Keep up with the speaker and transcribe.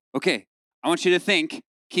Okay, I want you to think,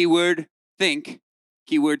 keyword think,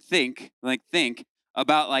 like think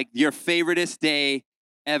about like your favoriteest day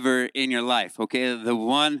ever in your life, okay? The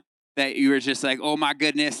one that you were just like, oh my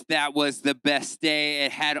goodness, that was the best day.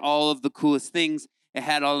 It had all of the coolest things. It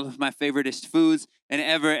had all of my favoriteest foods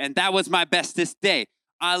and that was my bestest day.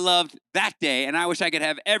 I loved that day, and I wish I could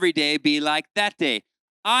have every day be like that day.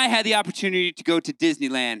 I had the opportunity to go to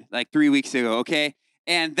Disneyland like 3 weeks ago, okay?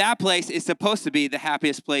 And that place is supposed to be the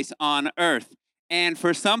happiest place on earth. And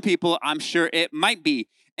for some people, I'm sure it might be.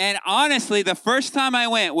 And honestly, the first time I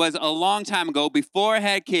went was a long time ago before I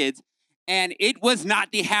had kids, and it was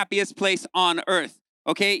not the happiest place on earth.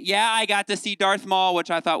 Okay, yeah, I got to see Darth Maul,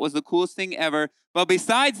 which I thought was the coolest thing ever. But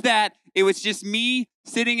besides that, it was just me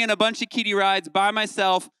sitting in a bunch of kiddie rides by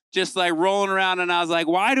myself, just like rolling around. And I was like,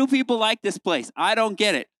 why do people like this place? I don't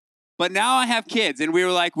get it. But now I have kids, and we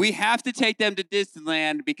were like, we have to take them to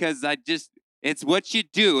Disneyland because it's what you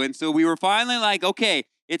do. And so we were finally like, okay,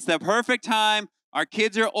 it's the perfect time. Our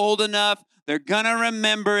kids are old enough. They're going to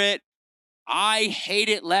remember it. I hate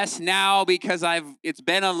it less now because it's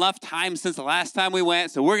been enough time since the last time we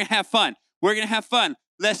went. So we're going to have fun. We're going to have fun.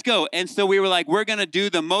 Let's go. And so we were like, we're going to do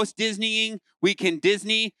the most Disneying we can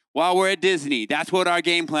Disney while we're at Disney. That's what our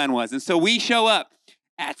game plan was. And so we show up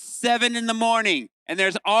at 7 a.m, and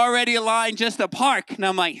there's already a line just to park. And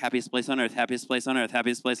I'm like, happiest place on earth, happiest place on earth,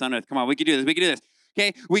 happiest place on earth. Come on, we can do this, we can do this.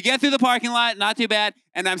 Okay, we get through the parking lot, not too bad.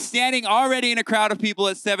 And I'm standing already in a crowd of people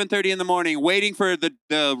at 7:30 in the morning, waiting for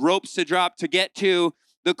the ropes to drop to get to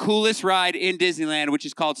the coolest ride in Disneyland, which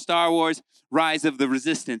is called Star Wars Rise of the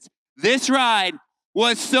Resistance. This ride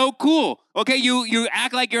was so cool. Okay, you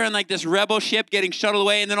act like you're on like this rebel ship getting shuttled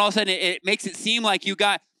away, and then all of a sudden it makes it seem like you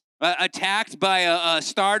got attacked by a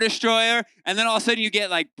Star Destroyer, and then all of a sudden you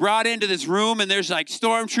get like brought into this room, and there's like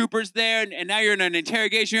stormtroopers there, and now you're in an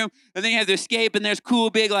interrogation room, and then you have to escape, and there's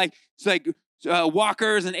cool big like it's like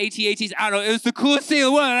walkers and AT-ATs. I don't know. It was the coolest thing in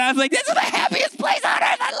the world, and I was like, this is the happiest place on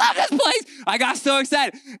earth. I love this place. I got so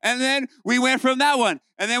excited, and then we went from that one,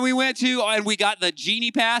 and then we went to and we got the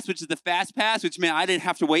Genie Pass, which is the fast pass, which meant I didn't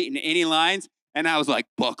have to wait in any lines, and I was like,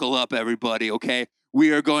 buckle up, everybody, okay?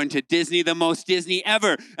 We are going to Disney, the most Disney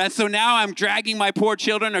ever. And so now I'm dragging my poor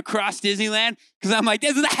children across Disneyland because I'm like,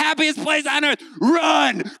 this is the happiest place on earth.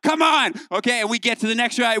 Run! Come on! Okay, and we get to the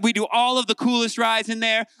next ride. We do all of the coolest rides in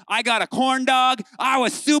there. I got a corn dog. I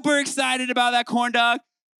was super excited about that corn dog.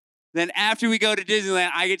 Then after we go to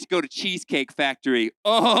Disneyland, I get to go to Cheesecake Factory.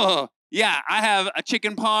 Oh, yeah, I have a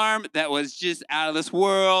chicken parm that was just out of this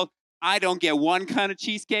world. I don't get one kind of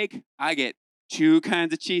cheesecake. I get 2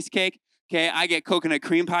 kinds of cheesecake. Okay, I get coconut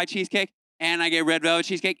cream pie cheesecake, and I get red velvet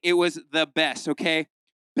cheesecake. It was the best, okay?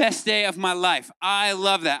 Best day of my life. I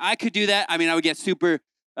love that. I could do that. I mean, I would get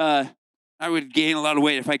I would gain a lot of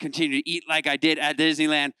weight if I continued to eat like I did at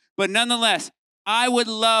Disneyland. But nonetheless, I would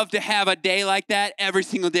love to have a day like that every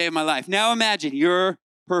single day of my life. Now imagine your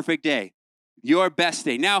perfect day, your best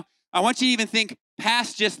day. Now, I want you to even think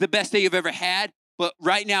past just the best day you've ever had, but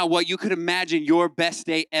right now, what you could imagine your best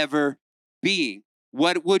day ever being.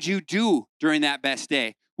 What would you do during that best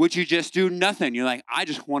day? Would you just do nothing? You're like, I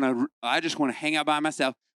just want to hang out by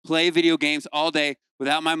myself, play video games all day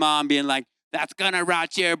without my mom being like, that's gonna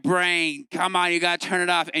rot your brain. Come on, you gotta turn it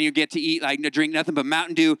off. And you get to eat drink nothing but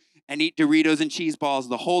Mountain Dew and eat Doritos and cheese balls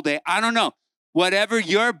the whole day. I don't know. Whatever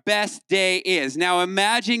your best day is. Now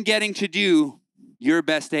imagine getting to do your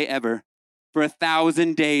best day ever for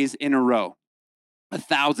 1,000 days in a row.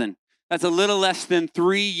 1,000. That's a little less than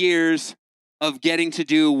 3 years of getting to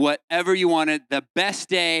do whatever you wanted, the best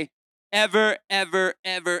day ever, ever,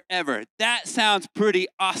 ever, ever. That sounds pretty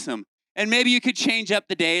awesome. And maybe you could change up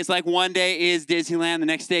the days. Like one day is Disneyland, the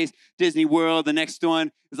next day is Disney World, the next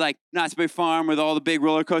one is like Knott's Berry Farm with all the big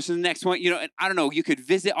roller coasters. The next one, I don't know, you could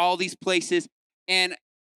visit all these places, and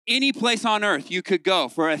any place on earth you could go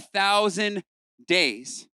for 1,000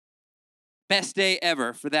 days. Best day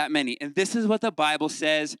ever for that many. And this is what the Bible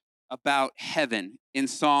says about heaven in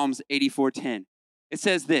Psalms 84:10. It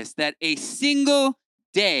says this, that a single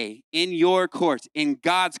day in your courts, in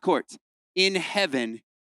God's courts, in heaven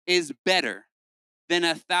is better than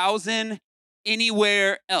 1,000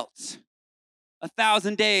 anywhere else.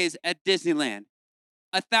 1,000 days at Disneyland,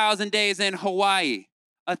 1,000 days in Hawaii,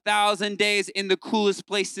 1,000 days in the coolest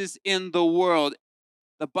places in the world.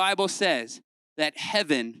 The Bible says that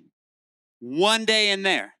heaven, one day in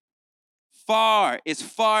there, is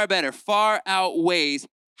far better, far outweighs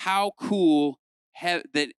how cool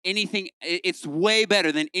that anything, it's way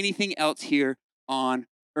better than anything else here on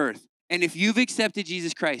earth. And if you've accepted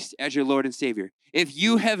Jesus Christ as your Lord and Savior, if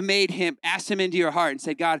you have asked him into your heart and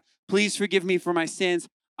said, God, please forgive me for my sins,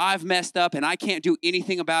 I've messed up and I can't do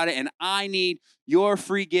anything about it, and I need your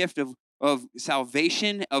free gift of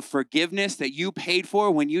salvation, of forgiveness that you paid for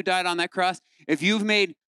when you died on that cross. If you've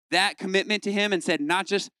made that commitment to him and said, not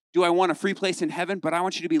just do I want a free place in heaven, but I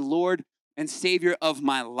want you to be Lord and Savior of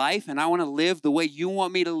my life, and I want to live the way you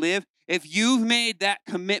want me to live. If you've made that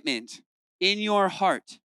commitment in your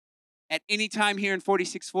heart at any time here in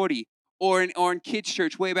 4640 or in kids'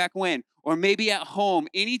 church way back when, or maybe at home,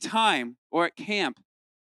 anytime, or at camp,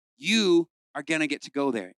 you are going to get to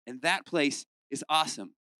go there. And that place is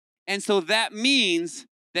awesome. And so that means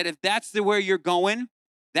that if that's where you're going,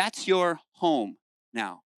 that's your home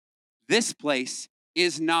now. This place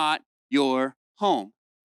is not your home.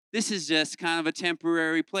 This is just kind of a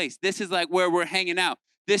temporary place. This is like where we're hanging out.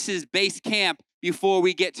 This is base camp before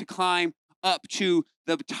we get to climb up to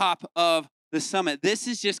the top of the summit. This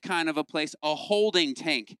is just kind of a place, a holding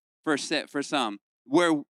tank for some,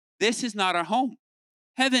 where this is not our home.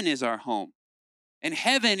 Heaven is our home. And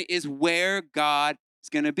heaven is where God is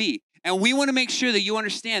going to be. And we want to make sure that you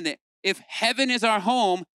understand that if heaven is our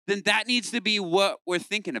home, then that needs to be what we're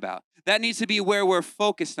thinking about. That needs to be where we're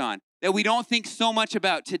focused on. That we don't think so much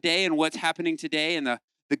about today and what's happening today and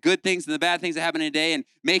the good things and the bad things that happen today and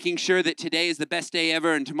making sure that today is the best day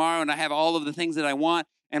ever and tomorrow and I have all of the things that I want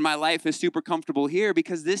and my life is super comfortable here,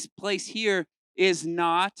 because this place here is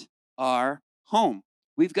not our home.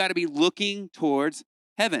 We've got to be looking towards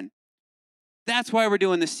heaven. That's why we're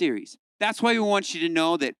doing this series. That's why we want you to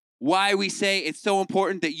know that why we say it's so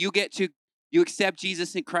important that you accept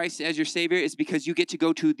Jesus in Christ as your Savior is because you get to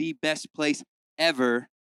go to the best place ever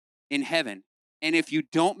in heaven. And if you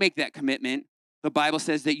don't make that commitment, the Bible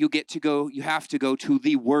says that you have to go to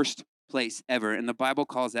the worst place ever. And the Bible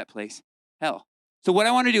calls that place hell. So what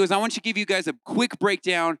I want to do is I want to give you guys a quick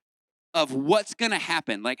breakdown of what's going to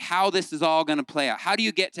happen, like how this is all going to play out. How do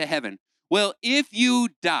you get to heaven? Well, if you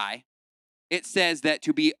die, it says that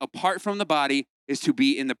to be apart from the body is to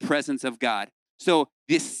be in the presence of God. So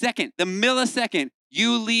the millisecond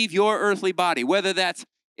you leave your earthly body, whether that's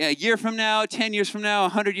a year from now, 10 years from now,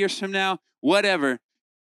 100 years from now, whatever,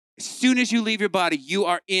 as soon as you leave your body, you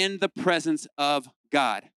are in the presence of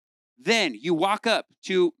God. Then you walk up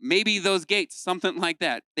to maybe those gates, something like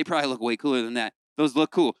that. They probably look way cooler than that. Those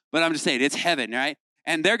look cool, but I'm just saying it's heaven, right?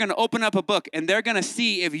 And they're going to open up a book and they're going to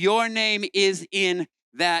see if your name is in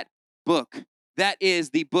that book. That is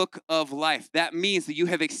the book of life. That means that you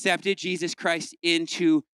have accepted Jesus Christ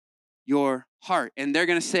into your heart. And they're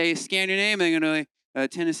going to say, scan your name. They're going to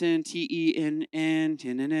Tennyson, Tenn,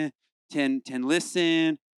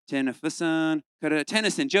 listen,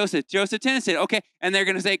 Tennyson, Joseph Tennyson. Okay. And they're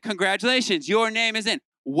going to say, congratulations, your name is in.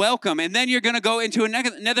 Welcome. And then you're going to go into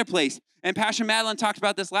another place. And Pastor Madeline talked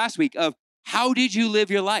about this last week of how did you live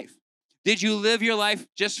your life? Did you live your life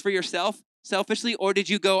just for yourself, selfishly? Or did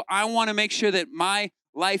you go, I want to make sure that my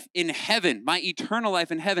life in heaven, my eternal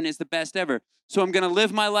life in heaven is the best ever. So I'm going to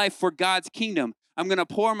live my life for God's kingdom. I'm going to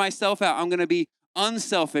pour myself out. I'm going to be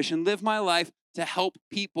unselfish and live my life to help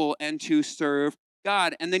people and to serve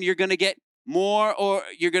God. And then you're going to get more, or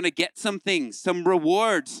you're going to get some things, some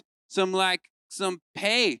rewards, some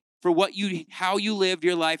pay for how you lived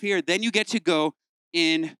your life here. Then you get to go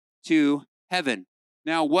into heaven.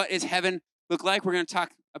 Now, what does heaven look like? We're going to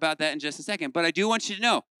talk about that in just a second. But I do want you to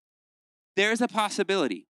know there's a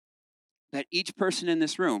possibility that each person in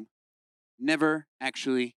this room never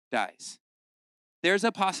actually dies. There's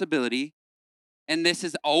a possibility, and this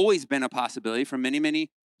has always been a possibility for many,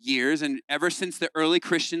 many years, and ever since the early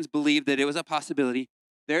Christians believed that it was a possibility.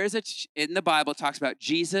 There is in the Bible, it talks about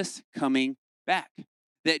Jesus coming back.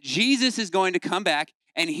 That Jesus is going to come back,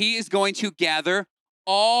 and he is going to gather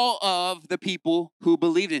all of the people who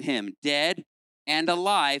believed in him, dead and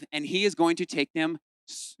alive, and he is going to take them,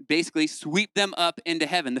 basically sweep them up into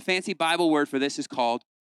heaven. The fancy Bible word for this is called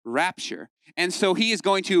rapture. And so he is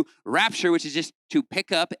going to rapture, which is just to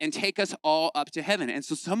pick up and take us all up to heaven. And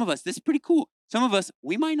so some of us, this is pretty cool. Some of us,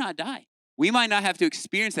 we might not die. We might not have to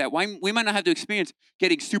experience that. We might not have to experience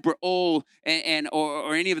getting super old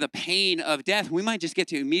or any of the pain of death. We might just get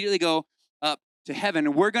to immediately go up to heaven.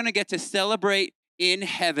 And we're going to get to celebrate in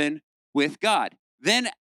heaven with God. Then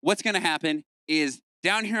what's going to happen is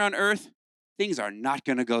down here on earth, things are not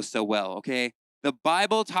going to go so well, okay? The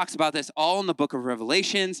Bible talks about this all in the book of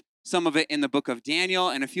Revelations, some of it in the book of Daniel,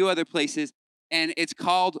 and a few other places, and it's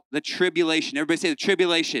called the tribulation. Everybody say the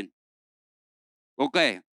tribulation.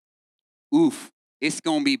 Okay. Oof, it's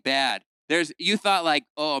going to be bad. You thought like,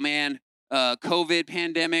 oh man, COVID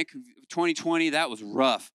pandemic, 2020, that was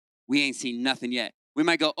rough. We ain't seen nothing yet. We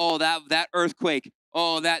might go, oh, that earthquake,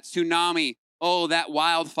 oh, that tsunami, oh, that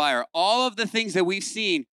wildfire. All of the things that we've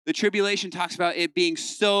seen the tribulation talks about it being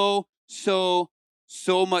so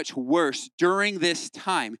much worse during this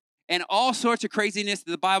time. And all sorts of craziness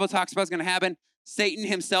that the Bible talks about is going to happen. Satan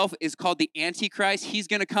himself is called the Antichrist. He's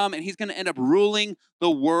going to come and he's going to end up ruling the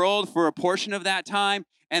world for a portion of that time.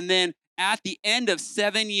 And then at the end of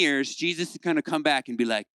 7 years, Jesus is going to come back and be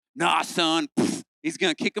like, nah, son. He's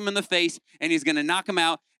going to kick him in the face and he's going to knock him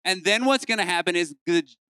out. And then what's going to happen is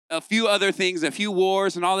a few other things, a few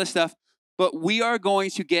wars and all this stuff. But we are going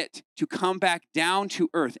to get to come back down to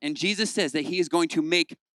earth. And Jesus says that he is going to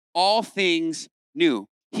make all things new.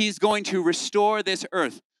 He's going to restore this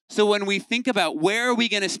earth. So when we think about where are we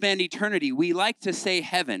going to spend eternity, we like to say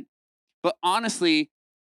heaven. But honestly,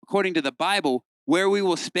 according to the Bible, where we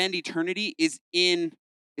will spend eternity is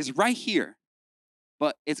right here.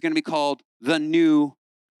 But it's going to be called the new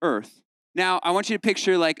earth. Now, I want you to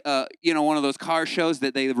picture like one of those car shows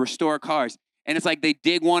that they restore cars. And it's like they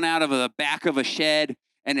dig one out of the back of a shed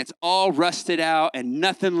and it's all rusted out and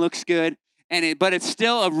nothing looks good. But it's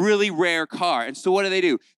still a really rare car. And so what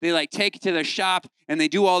do? They like take it to their shop and they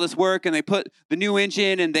do all this work and they put the new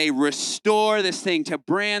engine and they restore this thing to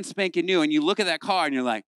brand spanking new. And you look at that car and you're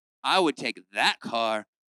like, I would take that car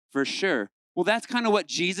for sure. Well, that's kind of what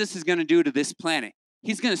Jesus is going to do to this planet.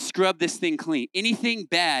 He's going to scrub this thing clean. Anything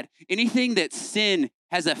bad, anything that sin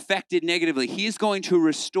has affected negatively, he is going to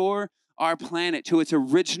restore our planet to its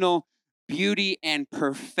original beauty and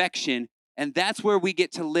perfection. And that's where we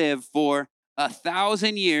get to live for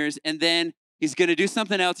 1,000 years. And then he's going to do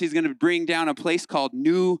something else. He's going to bring down a place called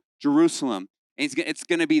New Jerusalem. And it's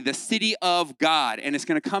going to be the city of God. And it's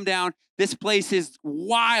going to come down. This place is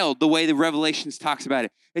wild the way the Revelations talks about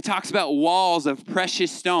it. It talks about walls of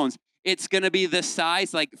precious stones. It's going to be the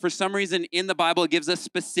size, like for some reason in the Bible, it gives us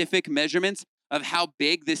specific measurements of how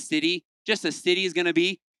big this city, just a city is going to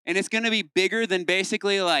be. And it's going to be bigger than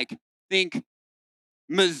basically like, think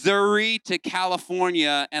Missouri to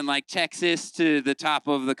California and like Texas to the top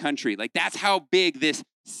of the country. Like that's how big this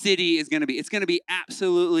city is going to be. It's going to be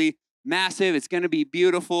absolutely massive. It's going to be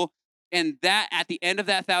beautiful. And that at the end of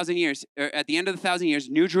that 1,000 years, or at the end of the 1,000 years,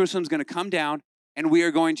 New Jerusalem is going to come down and we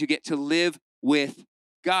are going to get to live with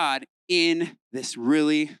God in this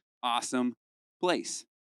really awesome place.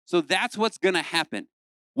 So that's what's going to happen.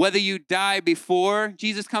 Whether you die before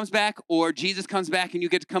Jesus comes back or Jesus comes back and you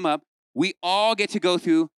get to come up, we all get to go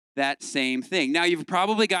through that same thing. Now, you've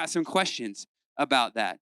probably got some questions about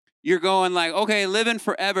that. You're going like, okay, living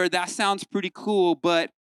forever, that sounds pretty cool,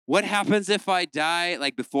 but what happens if I die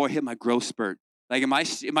like before I hit my growth spurt? Like, am I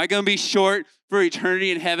going to be short for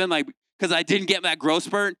eternity in heaven? Like, because I didn't get that growth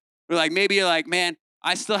spurt? Or like, maybe you're like, man,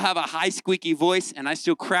 I still have a high squeaky voice and I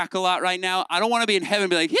still crack a lot right now. I don't want to be in heaven and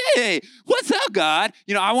be like, hey, what's up, God?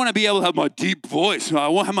 I want to be able to have my deep voice. I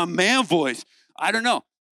want to have my man voice. I don't know.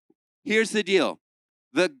 Here's the deal.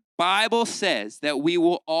 The Bible says that we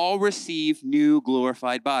will all receive new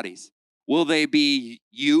glorified bodies. Will they be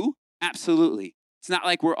you? Absolutely. It's not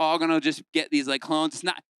like we're all going to just get these like clones.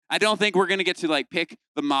 I don't think we're going to get to like pick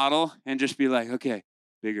the model and just be like, okay,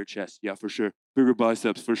 bigger chest. Yeah, for sure. Bigger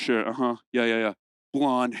biceps for sure. Uh-huh. Yeah.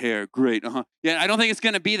 Blonde hair. Great. Uh-huh. Yeah, I don't think it's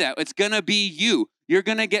going to be that. It's going to be you. You're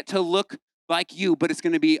going to get to look like you, but it's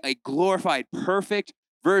going to be a glorified, perfect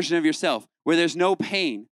version of yourself where there's no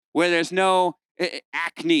pain, where there's no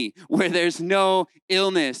acne, where there's no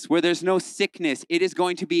illness, where there's no sickness. It is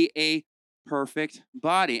going to be a perfect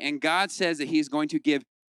body. And God says that he's going to give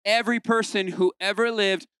every person who ever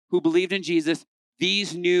lived, who believed in Jesus,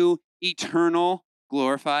 these new eternal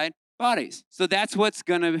glorified bodies. So that's what's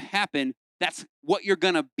going to happen. That's what you're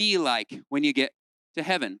going to be like when you get to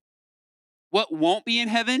heaven. What won't be in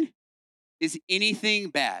heaven is anything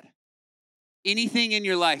bad. Anything in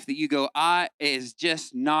your life that you go, is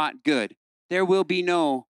just not good. There will be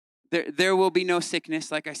no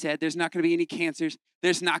sickness, like I said. There's not going to be any cancers.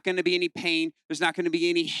 There's not going to be any pain. There's not going to be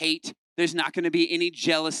any hate. There's not going to be any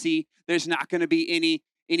jealousy. There's not going to be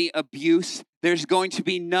any abuse. There's going to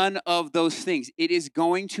be none of those things. It is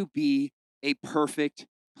going to be a perfect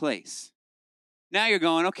place. Now you're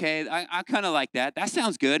going, okay, I kind of like that. That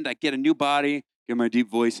sounds good. I get a new body, get my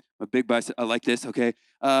deep voice, my big bicep. I like this, okay?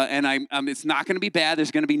 And it's not going to be bad.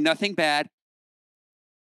 There's going to be nothing bad.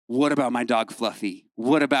 What about my dog Fluffy?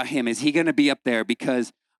 What about him? Is he going to be up there?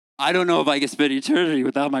 Because I don't know if I can spend eternity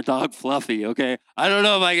without my dog Fluffy, okay? I don't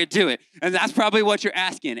know if I could do it. And that's probably what you're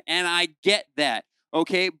asking. And I get that,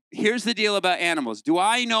 okay? Here's the deal about animals. Do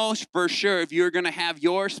I know for sure if you're going to have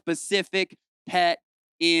your specific pet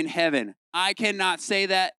in heaven? I cannot say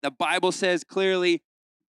that. The Bible says clearly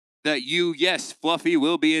that yes, Fluffy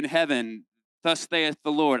will be in heaven. Thus saith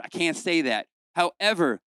the Lord. I can't say that.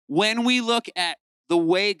 However, when we look at the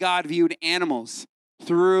way God viewed animals,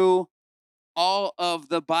 through all of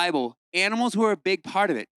the Bible. Animals were a big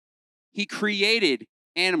part of it. He created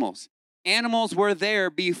animals. Animals were there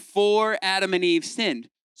before Adam and Eve sinned.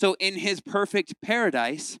 So in his perfect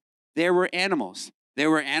paradise, there were animals. There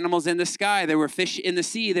were animals in the sky. There were fish in the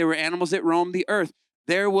sea. There were animals that roamed the earth.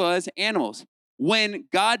 There was animals. When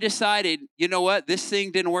God decided, you know what, this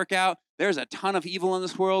thing didn't work out, there's a ton of evil in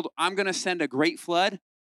this world, I'm going to send a great flood,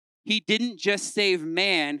 he didn't just save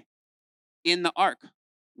man in the ark.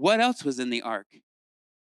 What else was in the ark?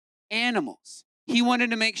 Animals. He wanted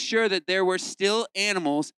to make sure that there were still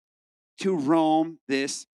animals to roam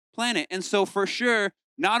this planet. And so for sure,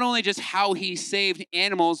 not only just how he saved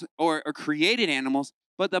animals or created animals,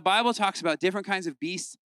 but the Bible talks about different kinds of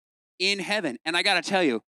beasts in heaven. And I got to tell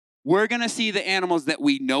you, we're going to see the animals that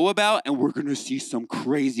we know about, and we're going to see some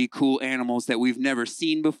crazy cool animals that we've never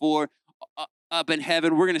seen before up in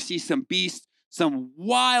heaven. We're going to see some beasts, some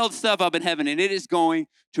wild stuff up in heaven, and it is going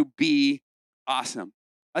to be awesome.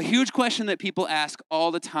 A huge question that people ask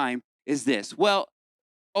all the time is this. Well,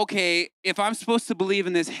 okay, if I'm supposed to believe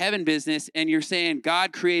in this heaven business and you're saying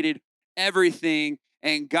God created everything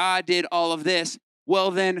and God did all of this,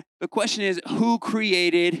 well, then the question is, who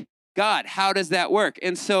created God? How does that work?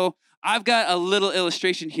 And so I've got a little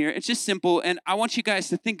illustration here. It's just simple, and I want you guys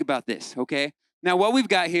to think about this, okay? Now, what we've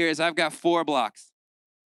got here is I've got 4 blocks.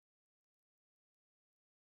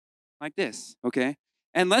 Like this, okay?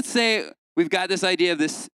 And let's say we've got this idea of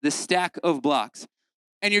this stack of blocks.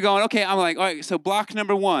 And you're going, okay, I'm like, all right, so block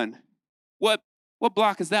number 1, what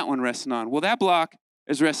block is that one resting on? Well, that block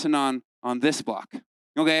is resting on this block,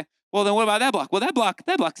 okay? Well, then what about that block? Well, that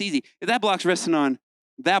block's easy. If that block's resting on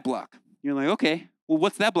that block, you're like, okay, well,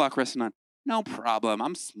 what's that block resting on? No problem,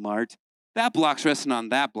 I'm smart. That block's resting on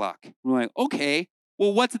that block. We're like, okay,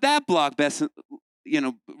 well, what's that block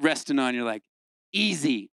resting on? You're like,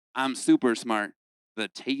 easy, I'm super smart. The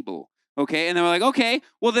table, okay? And then we're like, okay,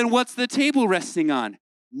 well, then what's the table resting on?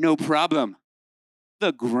 No problem.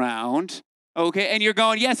 The ground. Okay, and you're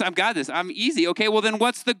going, yes, I've got this. I'm easy. Okay, well, then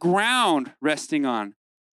what's the ground resting on?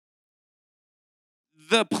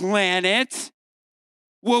 The planet.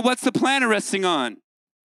 Well, what's the planet resting on?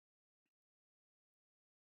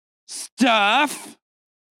 Stuff.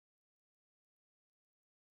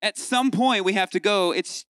 At some point, we have to go,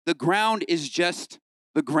 the ground is just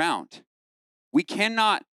the ground. We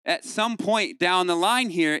cannot, at some point down the line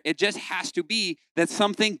here, it just has to be that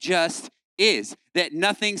something just is, that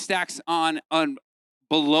nothing stacks on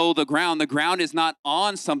below the ground. The ground is not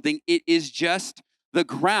on something, it is just the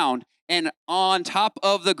ground. And on top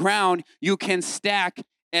of the ground, you can stack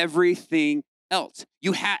everything else.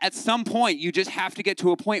 At some point, you just have to get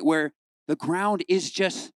to a point where the ground is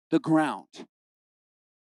just the ground.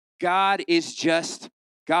 God is just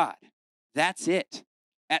God. That's it.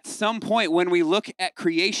 At some point, when we look at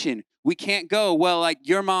creation, we can't go, well, like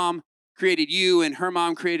your mom created you and her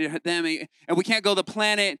mom created them, and we can't go, the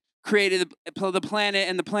planet created the planet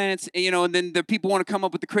and the planets, and then the people want to come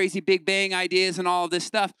up with the crazy Big Bang ideas and all of this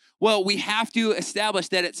stuff. Well, we have to establish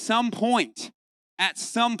that at some point,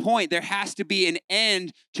 there has to be an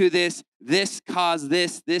end to this caused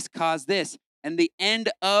this caused this. And the end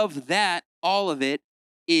of that, all of it,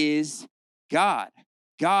 is God.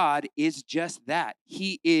 God is just that.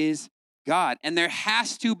 He is God. And there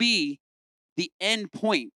has to be the end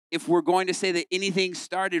point if we're going to say that anything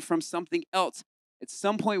started from something else. At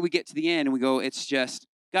some point we get to the end and we go, it's just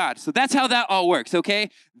God. So that's how that all works,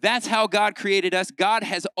 okay? That's how God created us. God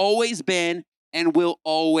has always been and will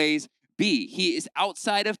always be. He is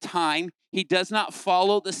outside of time. He does not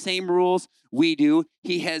follow the same rules we do.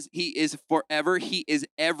 He is forever. He is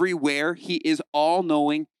everywhere. He is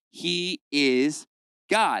all-knowing. He is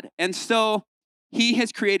God. And so he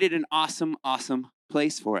has created an awesome, awesome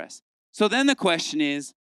place for us. So then the question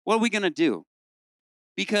is, what are we going to do?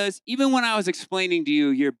 Because even when I was explaining to you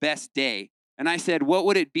your best day, and I said, what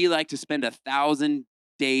would it be like to spend 1,000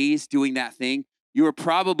 days doing that thing? You were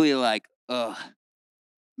probably like, ugh,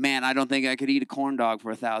 man, I don't think I could eat a corn dog for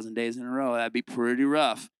 1,000 days in a row. That'd be pretty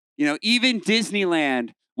rough. Even Disneyland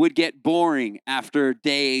would get boring after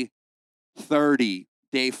day 30,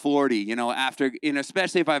 day 40,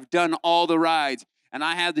 especially if I've done all the rides and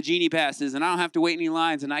I have the Genie passes and I don't have to wait any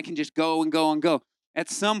lines and I can just go and go and go. At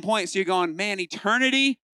some point, so you're going, man,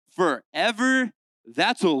 eternity, forever,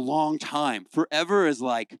 that's a long time. Forever is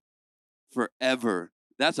like forever.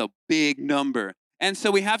 That's a big number. And so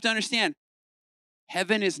we have to understand,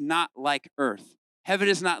 heaven is not like earth. Heaven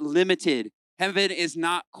is not limited. Heaven is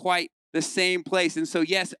not quite the same place. And so,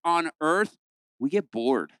 yes, on earth, we get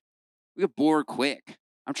bored. We get bored quick.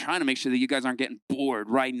 I'm trying to make sure that you guys aren't getting bored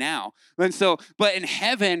right now. And so, but in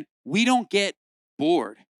heaven, we don't get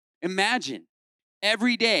bored. Imagine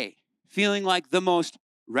every day feeling like the most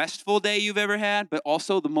restful day you've ever had, but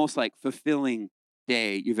also the most like fulfilling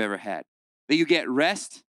day you've ever had. That you get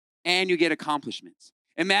rest and you get accomplishments.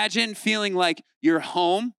 Imagine feeling like you're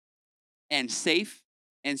home and safe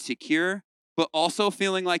and secure, but also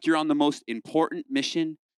feeling like you're on the most important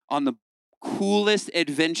mission, on the coolest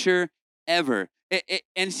adventure ever.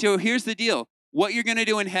 And so here's the deal. What you're going to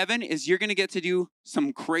do in heaven is you're going to get to do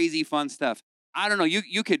some crazy fun stuff. I don't know,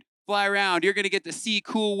 you could fly around. You're going to get to see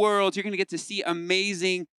cool worlds. You're going to get to see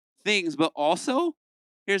amazing things. But also,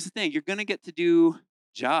 here's the thing. You're going to get to do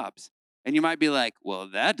jobs. And you might be like, well,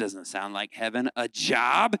 that doesn't sound like heaven. A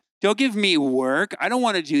job? Don't give me work. I don't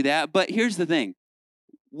want to do that. But here's the thing.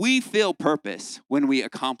 We feel purpose when we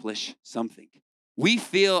accomplish something. We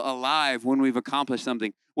feel alive when we've accomplished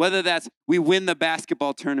something. Whether that's we win the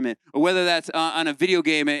basketball tournament, or whether that's on a video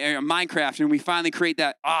game or Minecraft and we finally create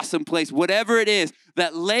that awesome place. Whatever it is,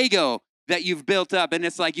 that Lego that you've built up, and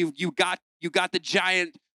it's like you got the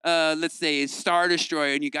giant, let's say, Star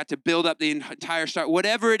Destroyer, and you got to build up the entire star.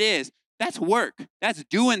 Whatever it is, that's work. That's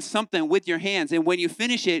doing something with your hands. And when you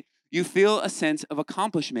finish it, you feel a sense of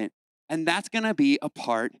accomplishment. And that's going to be a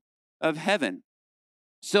part of heaven.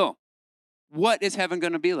 So, what is heaven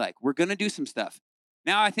going to be like? We're going to do some stuff.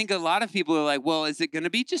 Now, I think a lot of people are like, well, is it going to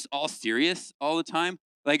be just all serious all the time?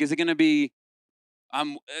 Like, is it going to be,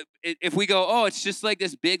 if we go, oh, it's just like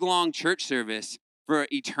this big, long church service for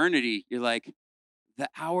eternity, you're like, the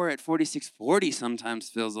hour at 46:40 sometimes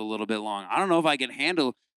feels a little bit long. I don't know if I can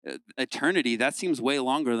handle eternity. That seems way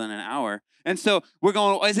longer than an hour. And so we're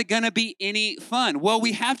going, is it going to be any fun? Well,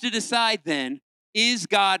 we have to decide then, is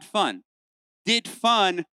God fun? Did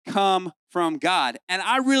fun come from God? And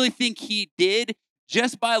I really think he did.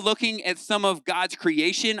 Just by looking at some of God's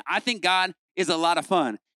creation, I think God is a lot of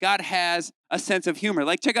fun. God has a sense of humor.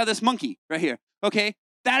 Like, check out this monkey right here. Okay,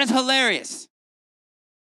 that is hilarious.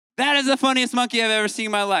 That is the funniest monkey I've ever seen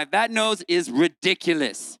in my life. That nose is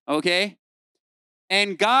ridiculous, okay?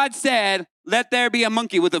 And God said, let there be a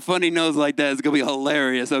monkey with a funny nose like that. It's going to be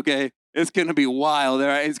hilarious, okay? It's going to be wild.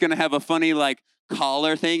 Right? It's going to have a funny, like,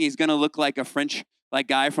 collar thing. He's going to look like a French, like,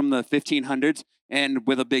 guy from the 1500s and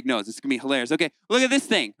with a big nose. It's going to be hilarious. Okay, look at this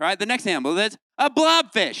thing, right? The next animal, that's a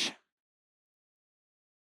blobfish.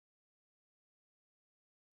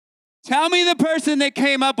 Tell me the person that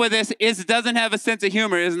came up with this doesn't have a sense of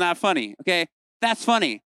humor, is not funny, okay? That's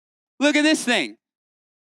funny. Look at this thing.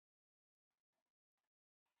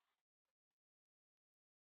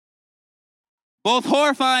 Both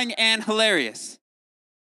horrifying and hilarious.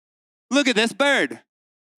 Look at this bird.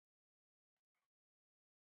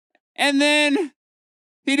 And then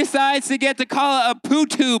he decides to get to call it a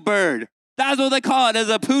poo-too bird. That's what they call it, is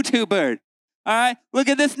a poo-too bird. All right, look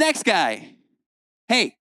at this next guy.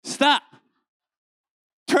 Hey, stop.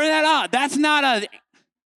 Turn that off. That's not a...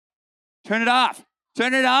 Turn it off.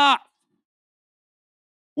 Turn it off.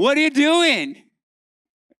 What are you doing?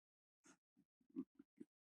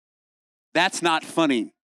 That's not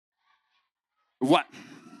funny. What?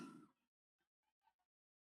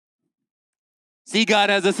 See,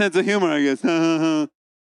 God has a sense of humor, I guess.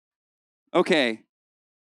 Okay.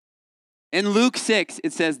 In Luke 6,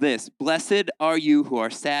 it says this, blessed are you who are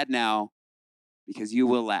sad now, because you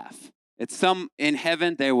will laugh. In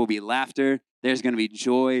heaven, there will be laughter. There's going to be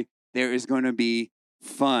joy. There is going to be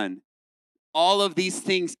fun. All of these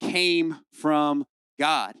things came from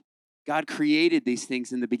God. God created these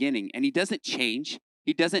things in the beginning, and he doesn't change.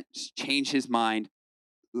 He doesn't change his mind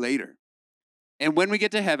later. And when we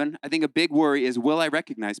get to heaven, I think a big worry is, will I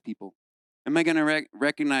recognize people? Am I going to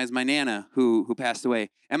recognize my Nana who passed away?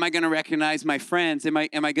 Am I going to recognize my friends? Am I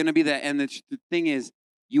going to be that? And the thing is,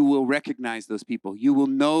 you will recognize those people. You will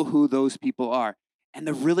know who those people are. And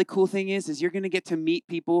the really cool thing is you're going to get to meet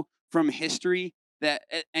people from history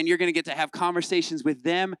and you're going to get to have conversations with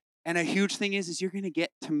them. And a huge thing is you're going to get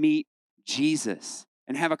to meet Jesus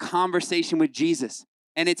and have a conversation with Jesus.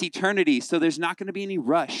 And it's eternity, so there's not going to be any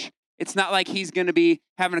rush. It's not like he's going to be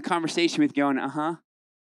having a conversation with you going,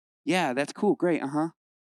 yeah, that's cool, great,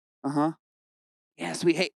 yeah,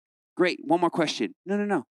 sweet, hey, great, one more question.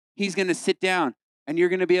 No. He's going to sit down, and you're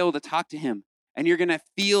going to be able to talk to him, and you're going to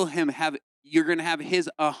feel him you're going to have his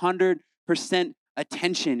 100%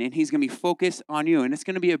 attention, and he's going to be focused on you, and it's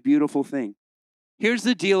going to be a beautiful thing. Here's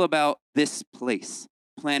the deal about this place,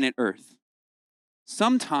 planet Earth.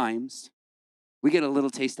 Sometimes we get a little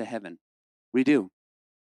taste of heaven. We do.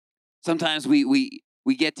 Sometimes we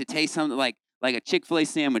get to taste something like a Chick-fil-A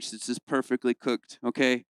sandwich that's just perfectly cooked,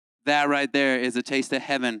 okay? That right there is a taste of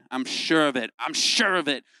heaven. I'm sure of it,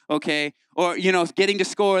 okay? Or, getting to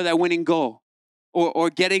score that winning goal. or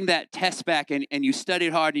getting that test back and you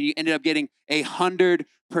studied hard and you ended up getting 100%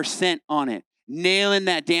 on it, nailing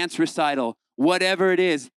that dance recital, whatever it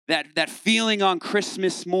is, that feeling on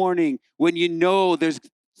Christmas morning when you know there's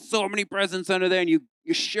so many presents under there and you're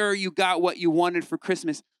sure you got what you wanted for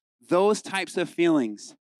Christmas. Those types of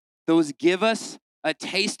feelings, those give us a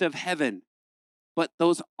taste of heaven, but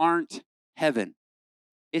those aren't heaven.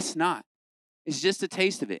 It's not. It's just a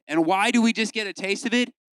taste of it. And why do we just get a taste of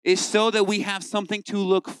it? It's so that we have something to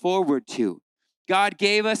look forward to. God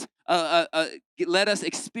gave us, let us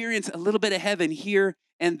experience a little bit of heaven here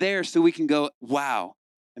and there so we can go, wow,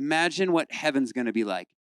 imagine what heaven's going to be like.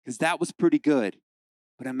 Because that was pretty good.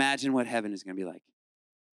 But imagine what heaven is going to be like.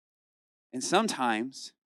 And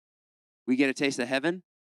sometimes we get a taste of heaven,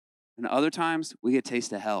 and other times we get a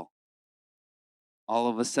taste of hell. All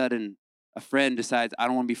of a sudden, a friend decides, I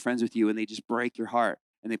don't want to be friends with you, and they just break your heart,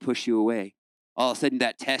 and they push you away. All of a sudden,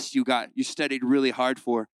 that test you studied really hard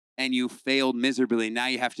for, and you failed miserably. Now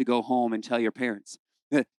you have to go home and tell your parents.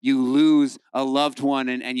 You lose a loved one,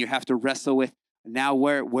 and you have to wrestle with, now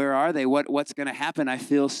where are they? What's going to happen? I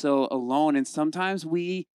feel so alone. And sometimes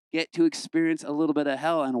we get to experience a little bit of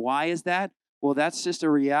hell. And why is that? Well, that's just a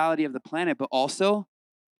reality of the planet, but also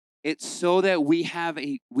it's so that we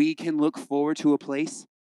can look forward to a place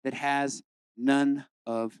that has none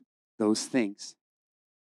of those things.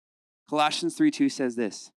 Colossians 3:2 says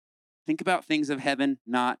this, think about things of heaven,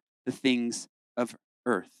 not the things of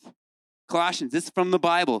earth. Colossians, this is from the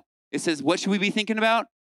Bible. It says, what should we be thinking about?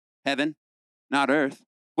 Heaven, not earth.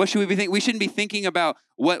 What should we be thinking? We shouldn't be thinking about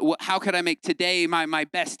how could I make today my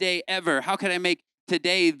best day ever? How could I make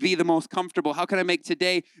today be the most comfortable? How could I make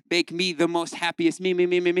today make me the most happiest?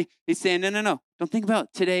 Me. He's saying, no. Don't think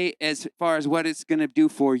about today as far as what it's going to do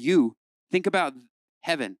for you. Think about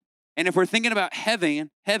heaven. And if we're thinking about heaven,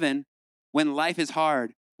 when life is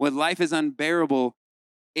hard, when life is unbearable,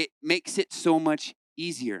 it makes it so much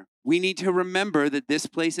easier. We need to remember that this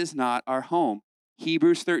place is not our home.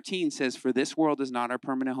 Hebrews 13 says, for this world is not our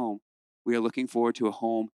permanent home. We are looking forward to a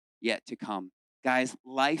home yet to come. Guys,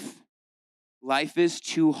 life is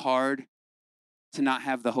too hard to not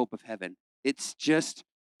have the hope of heaven. It's just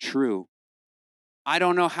true. I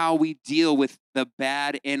don't know how we deal with the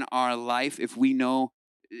bad in our life if we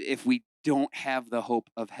don't have the hope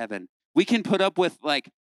of heaven. We can put up with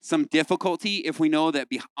some difficulty if we know that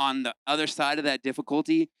on the other side of that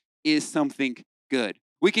difficulty is something good.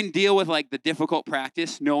 We can deal with the difficult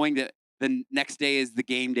practice knowing that the next day is the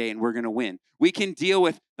game day and we're going to win. We can deal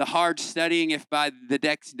with the hard studying if by the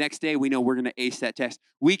next day we know we're going to ace that test.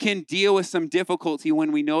 We can deal with some difficulty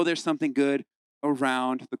when we know there's something good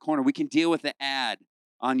around the corner. We can deal with the ad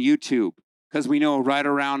on YouTube because we know right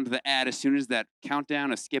around the ad, as soon as that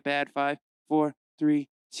countdown, a skip ad, 5, 4, 3,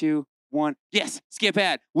 2, 1. Yes, skip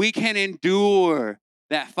ad. We can endure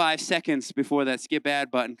that 5 seconds before that skip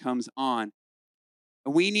ad button comes on.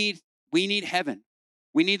 We need heaven.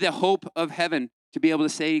 We need the hope of heaven to be able to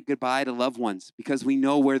say goodbye to loved ones because we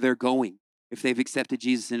know where they're going if they've accepted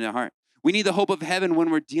Jesus in their heart. We need the hope of heaven when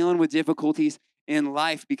we're dealing with difficulties in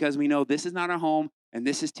life because we know this is not our home and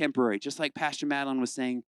this is temporary. Just like Pastor Madeline was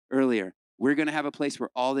saying earlier, we're going to have a place where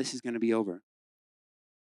all this is going to be over.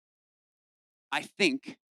 I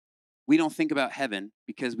think we don't think about heaven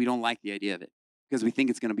because we don't like the idea of it, because we think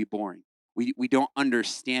it's going to be boring. We don't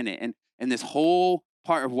understand it. And this whole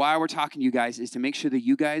part of why we're talking to you guys is to make sure that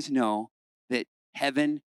you guys know that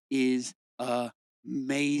heaven is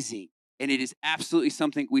amazing. And it is absolutely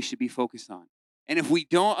something we should be focused on. And if we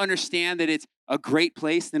don't understand that it's a great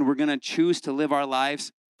place, then we're going to choose to live our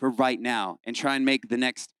lives for right now and try and make the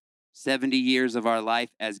next 70 years of our life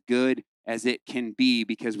as good as it can be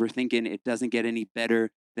because we're thinking it doesn't get any better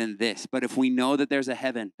than this. But if we know that there's a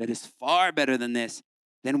heaven that is far better than this,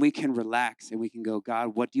 then we can relax and we can go,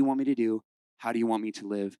 God, what do you want me to do? How do you want me to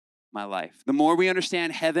live my life? The more we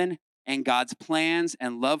understand heaven and God's plans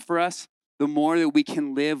and love for us, the more that we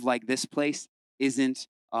can live like this place isn't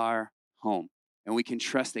our home. And we can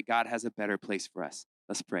trust that God has a better place for us.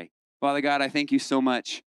 Let's pray. Father God, I thank you so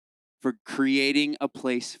much for creating a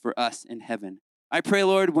place for us in heaven. I pray,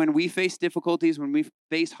 Lord, when we face difficulties, when we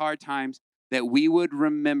face hard times, that we would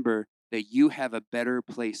remember that you have a better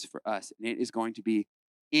place for us. And it is going to be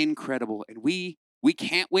incredible. And we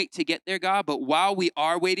can't wait to get there, God. But while we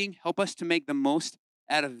are waiting, help us to make the most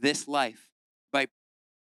out of this life by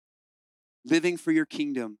living for your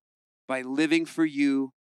kingdom, by living for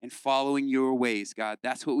you and following your ways, God.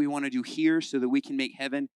 That's what we want to do here so that we can make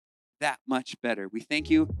heaven that much better. We thank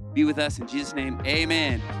you. Be with us in Jesus' name.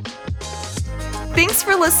 Amen. Thanks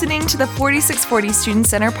for listening to the 4640 Student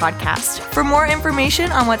Center podcast. For more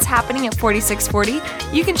information on what's happening at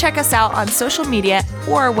 4640, you can check us out on social media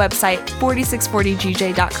or our website,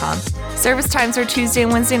 4640gj.com. Service times are Tuesday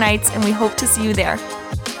and Wednesday nights, and we hope to see you there.